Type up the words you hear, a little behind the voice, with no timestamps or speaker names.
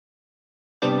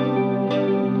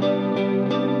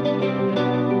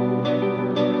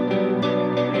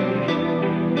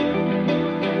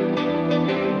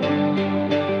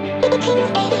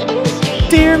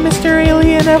Mr.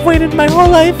 Alien, I've waited my whole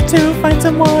life to find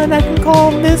someone I can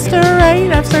call Mr.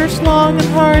 Right. I've searched long and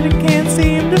hard and can't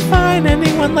seem to find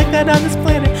anyone like that on this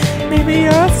planet. Maybe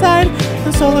you're outside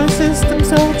the solar system,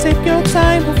 so take your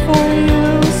time before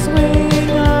you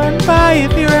swing on by.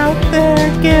 If you're out there,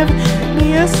 give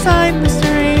me a sign, Mr.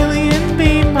 Alien,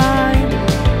 be mine.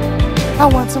 I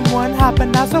want someone hot but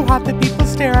not so hot that people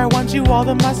stare. I want you all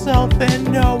to myself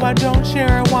and no, I don't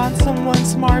share. I want someone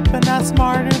smart but not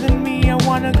smarter than me. I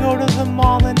wanna go to the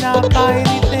mall and not buy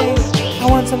anything. I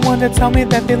want someone to tell me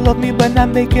that they love me but not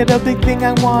make it a big thing.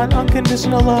 I want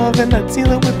unconditional love and not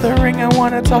seal it with a ring. I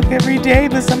wanna talk every day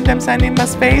but sometimes I need my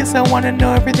space. I wanna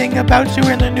know everything about you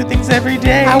and learn new things every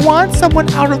day. I want someone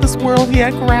out of this world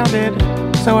yet grounded,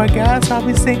 so I guess I'll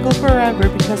be single forever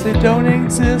because it don't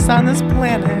exist on this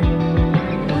planet.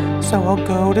 So I'll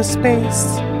go to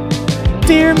space.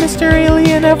 Dear Mr.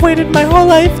 Alien, I've waited my whole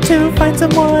life to find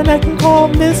someone I can call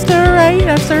Mr. Right.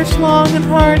 I've searched long and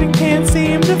hard and can't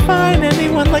seem to find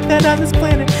anyone like that on this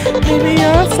planet. Maybe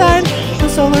you're outside the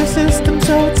solar system,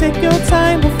 so take your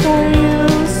time before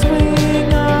you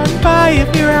swing on by.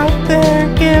 If you're out there,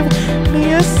 give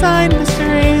me a sign, Mr.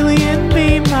 Alien,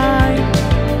 be mine.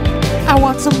 I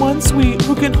want someone sweet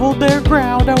who can hold their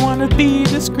ground. I wanna be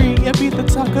discreet and be the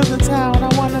talk of the town.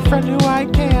 I want a friend who I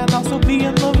can also be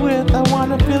in love with. I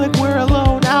wanna feel like we're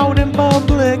alone out in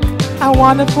public. I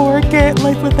wanna forget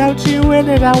life without you in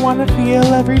it. I wanna feel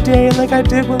every day like I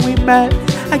did when we met.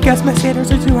 I guess my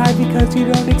standards are too high because you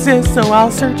don't exist, so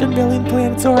I'll search a million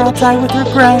planets or I'll die with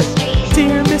regret.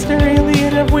 Dear Mr.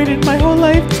 Alien, I've waited my whole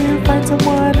life to find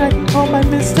someone I can call my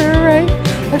Mr. Right.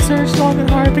 I've searched long and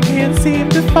hard but can't seem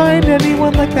to find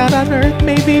anyone like that on Earth.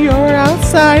 Maybe you're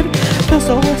outside the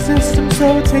solar system,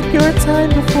 so take your time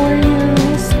before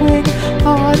you swing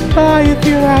on by. If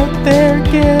you're out there,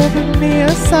 give me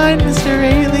a sign, Mr.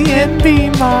 Alien, be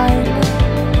mine.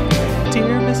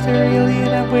 Dear Mr. Alien,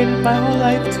 I've waited my whole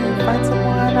life to find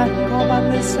someone I can call my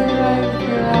Mr. Right. If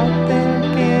you're out there,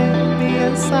 give me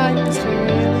a sign, Mr.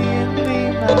 Alien,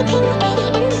 be mine.